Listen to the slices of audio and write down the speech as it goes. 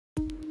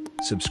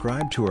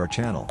Subscribe to our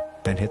channel,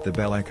 and hit the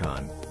bell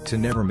icon, to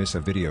never miss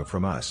a video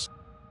from us.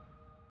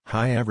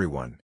 Hi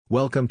everyone,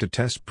 welcome to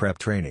Test Prep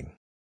Training.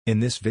 In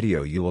this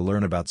video you will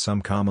learn about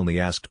some commonly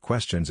asked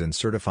questions in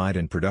Certified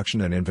in Production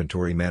and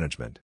Inventory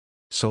Management.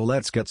 So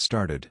let's get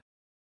started.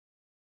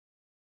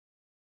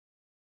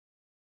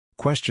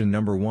 Question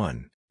number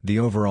 1. The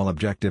overall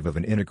objective of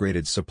an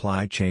integrated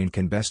supply chain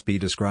can best be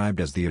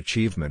described as the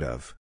achievement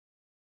of.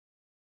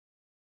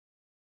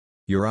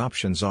 Your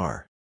options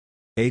are: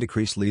 A.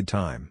 Decrease lead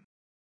time.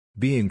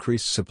 B.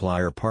 Increase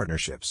supplier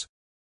partnerships.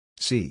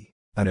 C.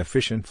 An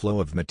efficient flow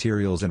of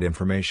materials and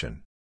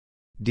information.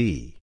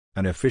 D.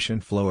 An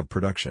efficient flow of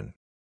production.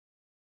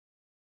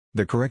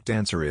 The correct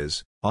answer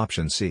is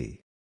option C.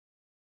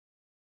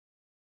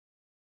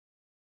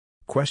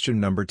 Question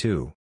number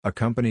 2. A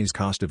company's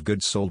cost of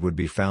goods sold would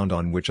be found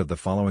on which of the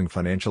following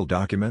financial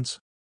documents?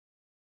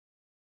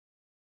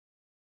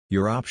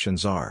 Your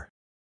options are: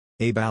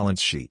 A.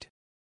 Balance sheet.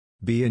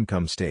 B.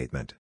 Income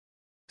statement.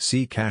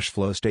 C. Cash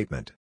flow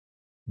statement.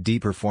 D.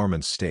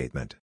 Performance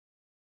statement.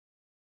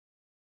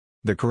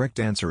 The correct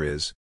answer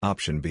is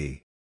option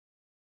B.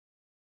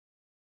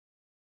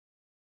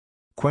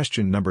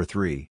 Question number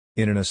 3.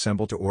 In an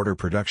assemble-to-order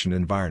production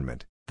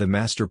environment, the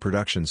master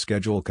production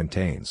schedule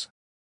contains.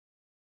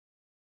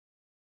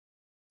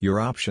 Your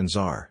options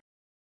are: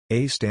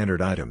 A.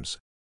 Standard items.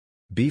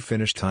 B.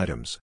 Finished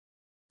items.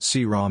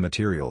 C. Raw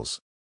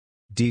materials.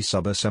 D.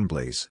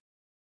 Sub-assemblies.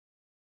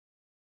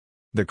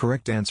 The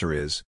correct answer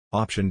is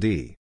option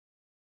D.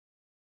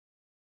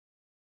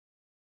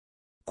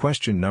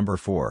 Question number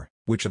 4.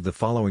 Which of the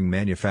following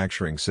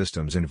manufacturing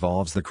systems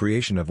involves the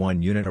creation of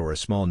one unit or a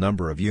small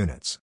number of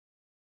units?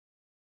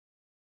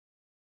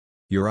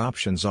 Your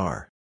options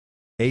are: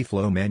 A.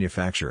 Flow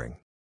manufacturing.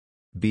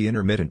 B.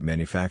 Intermittent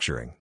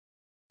manufacturing.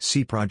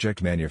 C.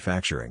 Project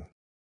manufacturing.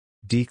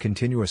 D.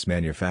 Continuous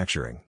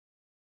manufacturing.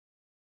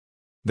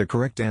 The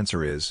correct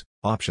answer is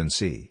option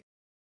C.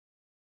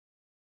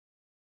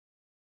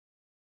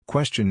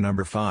 Question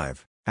number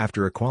 5.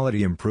 After a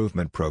quality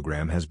improvement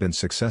program has been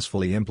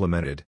successfully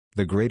implemented,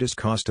 the greatest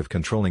cost of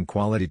controlling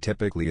quality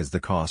typically is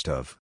the cost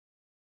of.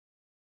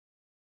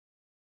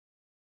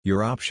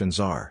 Your options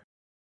are: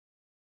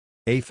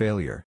 A.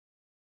 Failure.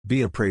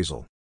 B.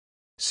 Appraisal.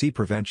 C.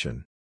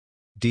 Prevention.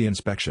 D.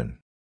 Inspection.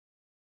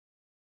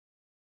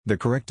 The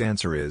correct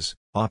answer is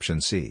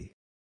option C.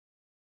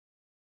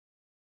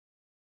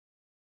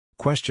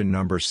 Question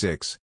number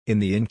 6. In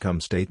the income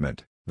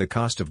statement, the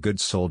cost of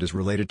goods sold is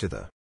related to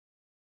the.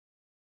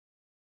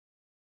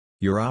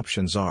 Your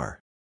options are: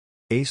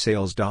 A.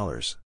 Sales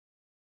dollars.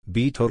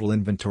 B. Total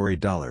inventory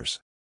dollars.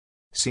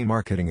 C.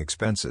 Marketing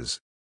expenses.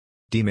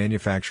 D.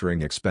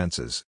 Manufacturing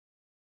expenses.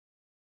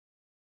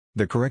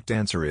 The correct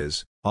answer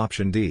is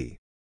option D.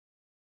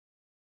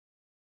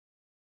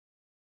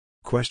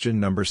 Question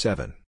number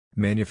 7.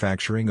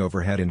 Manufacturing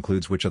overhead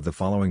includes which of the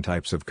following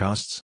types of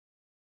costs?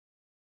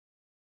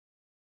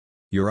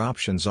 Your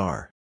options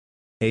are: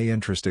 A.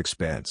 Interest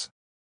expense.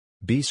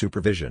 B.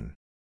 Supervision.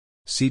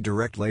 C.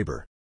 Direct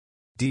labor.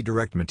 D.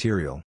 Direct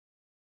material.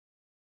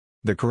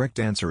 The correct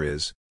answer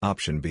is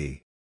option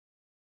B.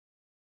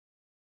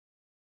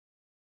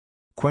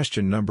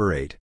 Question number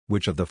 8.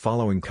 Which of the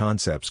following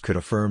concepts could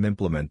a firm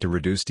implement to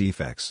reduce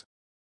defects?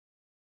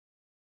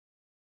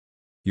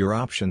 Your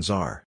options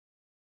are: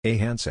 A.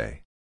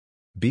 Hansei.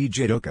 B.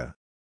 Jidoka.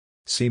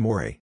 C.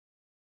 Mori.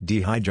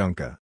 D.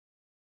 Haijunka.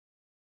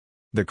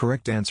 The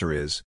correct answer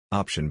is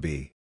option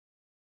B.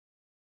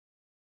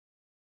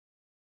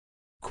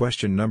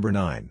 Question number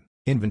 9.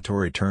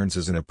 Inventory turns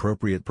is an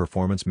appropriate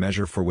performance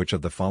measure for which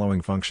of the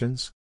following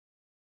functions?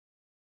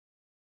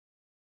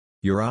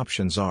 Your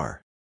options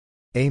are: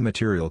 A.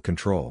 Material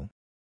control.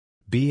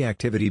 B.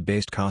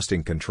 Activity-based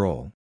costing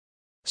control.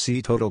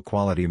 C. Total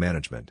quality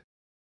management.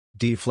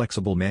 D.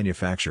 Flexible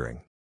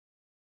manufacturing.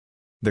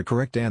 The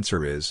correct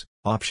answer is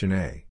option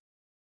A.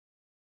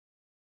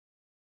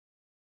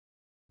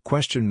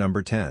 Question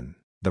number 10.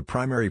 The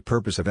primary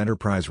purpose of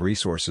enterprise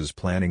resources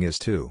planning is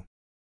to.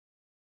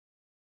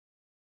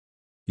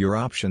 Your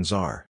options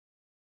are: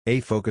 A.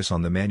 Focus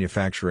on the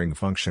manufacturing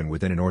function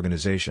within an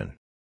organization.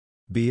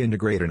 B.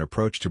 Integrate an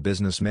approach to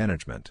business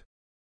management.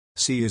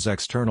 C. Use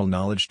external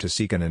knowledge to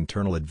seek an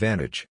internal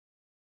advantage.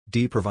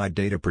 D. Provide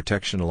data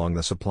protection along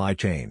the supply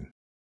chain.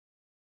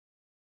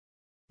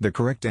 The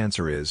correct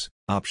answer is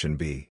option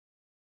B.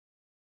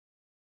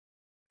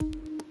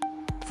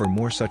 For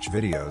more such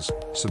videos,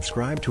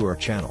 subscribe to our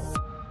channel.